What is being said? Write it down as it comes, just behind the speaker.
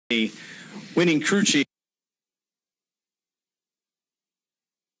winning crew chief,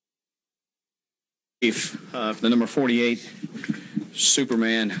 the number 48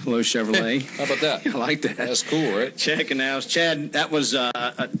 Superman Lowe Chevrolet. How about that? I like that. That's cool, right? Chad Knaus. Chad, that was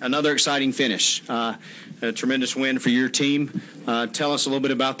another exciting finish. A tremendous win for your team. Tell us a little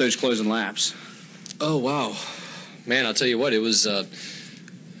bit about those closing laps. Oh, wow. Man, I'll tell you what, it was,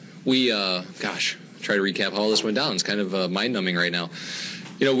 gosh, try to recap how all this went down. It's kind of mind-numbing right now.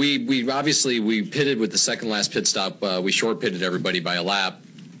 You know, we obviously pitted with the second last pit stop. We short pitted everybody by a lap.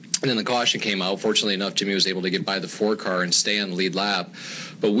 And then the caution came out. Fortunately enough, Jimmie was able to get by the 4-car and stay on the lead lap.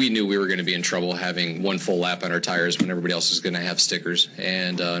 But we knew we were going to be in trouble having one full lap on our tires when everybody else was going to have stickers.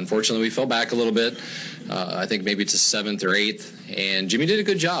 And unfortunately, we fell back a little bit. I think maybe to 7th or 8th. And Jimmie did a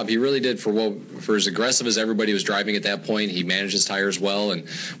good job. He really did for as aggressive as everybody was driving at that point. He managed his tires well and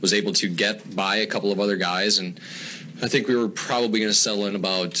was able to get by a couple of other guys. And I think we were probably going to settle in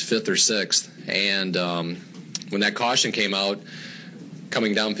about 5th or 6th. And when that caution came out,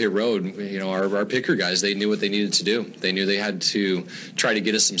 coming down pit road, you know, our pit crew guys, they knew what they needed to do. They knew they had to try to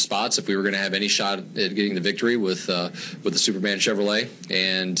get us some spots if we were going to have any shot at getting the victory with the Superman Chevrolet,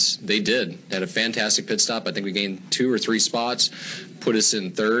 and they did. Had a fantastic pit stop. I think we gained 2 or 3 spots, put us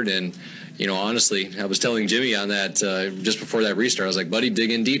in 3rd, and you know, honestly, I was telling Jimmie on that just before that restart. I was like, buddy,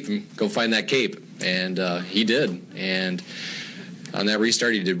 dig in deep and go find that cape, and he did. And on that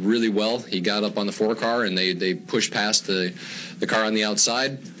restart, he did really well. He got up on the 4-car, and they pushed past the car on the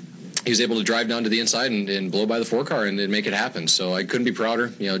outside. He was able to drive down to the inside and blow by the 4-car and make it happen. So I couldn't be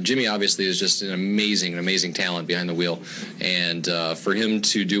prouder. You know, Jimmie obviously is just an amazing talent behind the wheel. And for him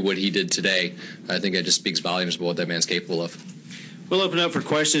to do what he did today, I think it just speaks volumes about what that man's capable of. We'll open up for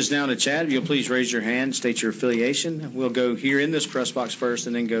questions now to Chad. If you'll please raise your hand, state your affiliation. We'll go here in this press box first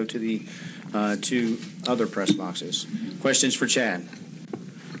and then go to the 2 other press boxes. Questions for Chad?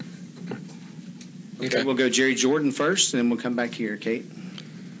 Okay, we'll go Jerry Jordan first, and then we'll come back here. Kate?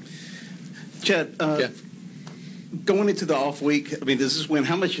 Chad, going into the off week, I mean, this is when,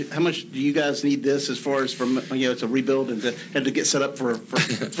 how much do you guys need this as far as from, you know, to rebuild and to get set up for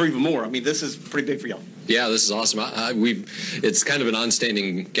even more? I mean, this is pretty big for y'all. Yeah, this is awesome. It's kind of an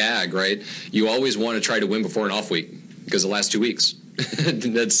on-standing gag, right? You always want to try to win before an off week because the last 2 weeks.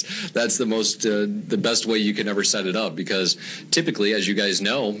 that's the best way you can ever set it up, because typically, as you guys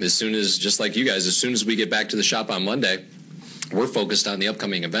know, as soon as we get back to the shop on Monday, we're focused on the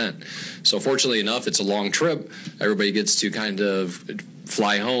upcoming event. So fortunately enough, it's a long trip. Everybody gets to kind of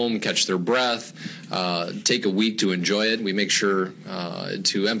fly home, catch their breath, take a week to enjoy it. We make sure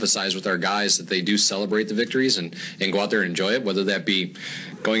to emphasize with our guys that they do celebrate the victories and go out there and enjoy it, whether that be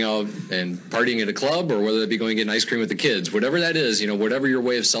going out and partying at a club or whether that be going to get ice cream with the kids. Whatever that is, you know, whatever your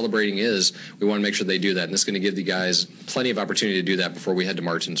way of celebrating is, we want to make sure they do that. And this is going to give the guys plenty of opportunity to do that before we head to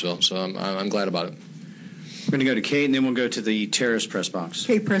Martinsville. So I'm glad about it. We're going to go to Kate, and then we'll go to the Terrace press box.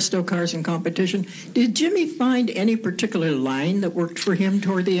 Hey, Presto Cars in Competition. Did Jimmie find any particular line that worked for him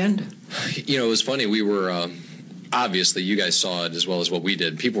toward the end? You know, it was funny. We were, obviously, you guys saw it as well as what we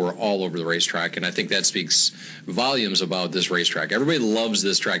did. People were all over the racetrack, and I think that speaks volumes about this racetrack. Everybody loves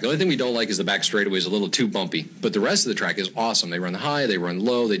this track. The only thing we don't like is the back straightaway is a little too bumpy, but the rest of the track is awesome. They run high, they run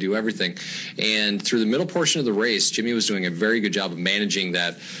low, they do everything. And through the middle portion of the race, Jimmie was doing a very good job of managing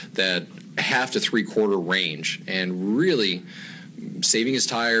that half to 3/4 range and really saving his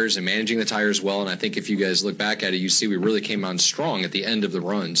tires and managing the tires well. And I think if you guys look back at it, you see we really came on strong at the end of the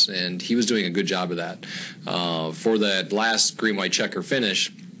runs, and he was doing a good job of that. For that last green-white checker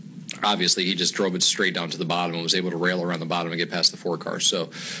finish, obviously he just drove it straight down to the bottom and was able to rail around the bottom and get past the 4-car. So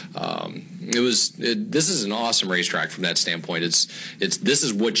this is an awesome racetrack from that standpoint. This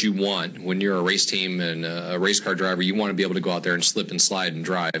is what you want when you're a race team and a race car driver. You want to be able to go out there and slip and slide and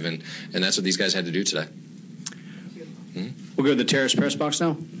drive, and that's what these guys had to do today. We'll go to the Terrace press box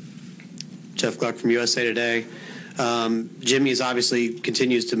now. Jeff Gluck from USA Today. Jimmie's obviously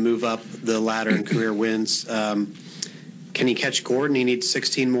continues to move up the ladder in career wins. Can he catch Gordon? He needs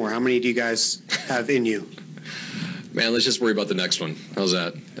 16 more. How many do you guys have in you? Man, let's just worry about the next one. How's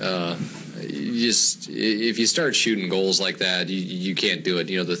that? If you start shooting goals like that, you can't do it.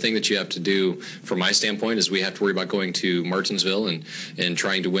 You know, the thing that you have to do, from my standpoint, is we have to worry about going to Martinsville and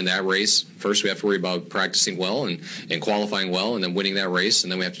trying to win that race. First, we have to worry about practicing well and qualifying well and then winning that race.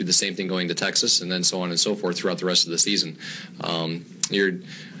 And then we have to do the same thing going to Texas and then so on and so forth throughout the rest of the season.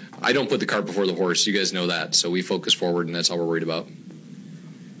 I don't put the cart before the horse. You guys know that. So we focus forward, and that's all we're worried about.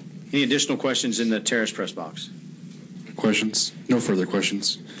 Any additional questions in the Terrace press box? Questions? No further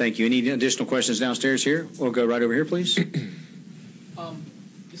questions. Thank you. Any additional questions downstairs here? We'll go right over here, please. This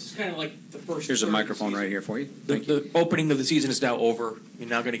is kind of like the Here's a microphone right here for you. The opening of the season is now over. You're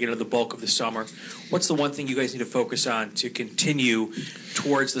now going to get into the bulk of the summer. What's the one thing you guys need to focus on to continue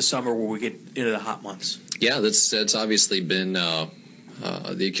towards the summer where we get into the hot months? Yeah, that's obviously been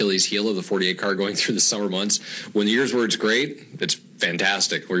the Achilles heel of the 48 car going through the summer months. When the years where it's great, it's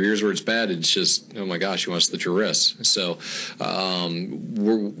fantastic. Where years where it's bad, it's just, oh my gosh, you want to slit your wrists. So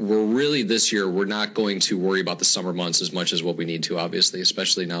we're really this year, we're not going to worry about the summer months as much as what we need to, obviously,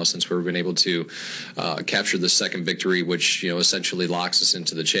 especially now since we've been able to capture the second victory, which essentially locks us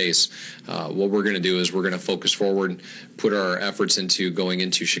into the chase. What we're going to do is we're going to focus forward, put our efforts into going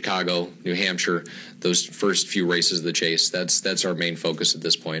into Chicago, New Hampshire, those first few races of the chase. That's our main focus at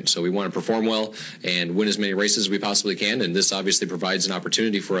this point. So we want to perform well and win as many races as we possibly can, and this obviously provides an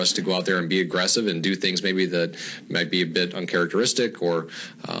opportunity for us to go out there and be aggressive and do things maybe that might be a bit uncharacteristic or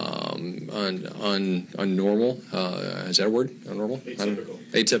unnormal. Is that a word? Unnormal?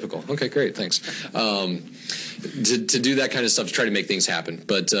 Atypical. Okay, great. Thanks. To do that kind of stuff, to try to make things happen.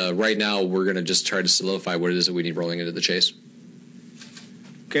 But right now, we're going to just try to solidify what it is that we need rolling into the chase.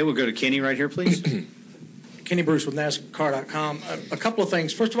 Okay, we'll go to Kenny right here, please. Kenny Bruce with NASCAR.com. A couple of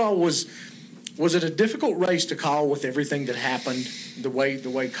things. First of all, was it a difficult race to call with everything that happened, the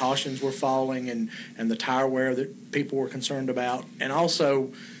way cautions were falling and the tire wear that people were concerned about? And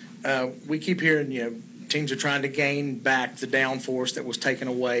also, we keep hearing, teams are trying to gain back the downforce that was taken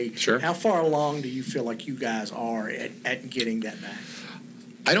away. Sure. How far along do you feel like you guys are at getting that back?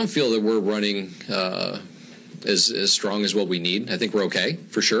 I don't feel that we're running as strong as what we need. I think we're okay,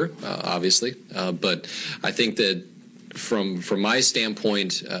 for sure, obviously. But I think that from my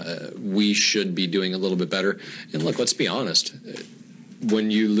standpoint, we should be doing a little bit better. And look, let's be honest.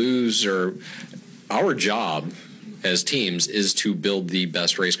 When you lose, or our job as teams is to build the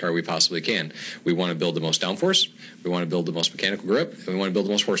best race car we possibly can. We want to build the most downforce, we want to build the most mechanical grip, and we want to build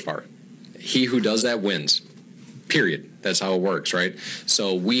the most horsepower. He who does that wins. Period. That's how it works, right?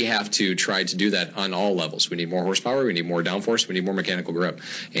 So we have to try to do that on all levels. We need more horsepower, we need more downforce, we need more mechanical grip.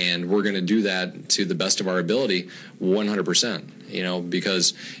 And we're going to do that to the best of our ability 100%,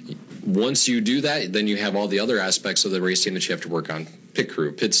 because once you do that, then you have all the other aspects of the race team that you have to work on. Pit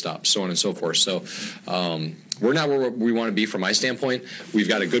crew, pit stops, so on and so forth. So we're not where we want to be from my standpoint. We've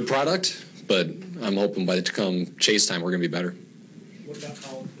got a good product, but I'm hoping by the come chase time, we're going to be better. What about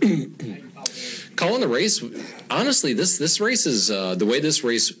Calling the race, honestly, this race is the way this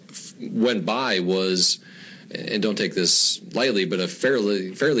race went by was, and don't take this lightly, but a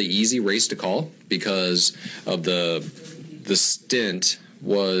fairly easy race to call because of the stint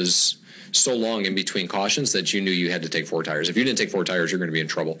was so long in between cautions that you knew you had to take 4 tires. If you didn't take 4 tires, you're going to be in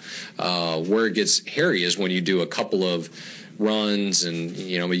trouble. Where it gets hairy is when you do a couple of runs and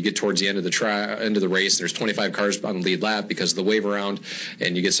when you get towards the end of the race and there's 25 cars on the lead lap because of the wave around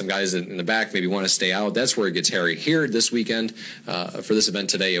and you get some guys in the back maybe want to stay out. That's where it gets hairy. Here this weekend for this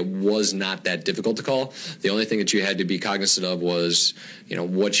event today, it was not that difficult to call. The only thing that you had to be cognizant of was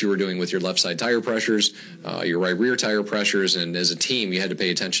what you were doing with your left side tire pressures, your right rear tire pressures, and as a team you had to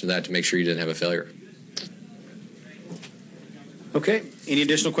pay attention to that to make sure you didn't have a failure. Okay, any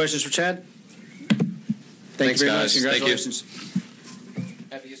additional questions for Chad? Thank you very guys. much. Thank you. Congratulations.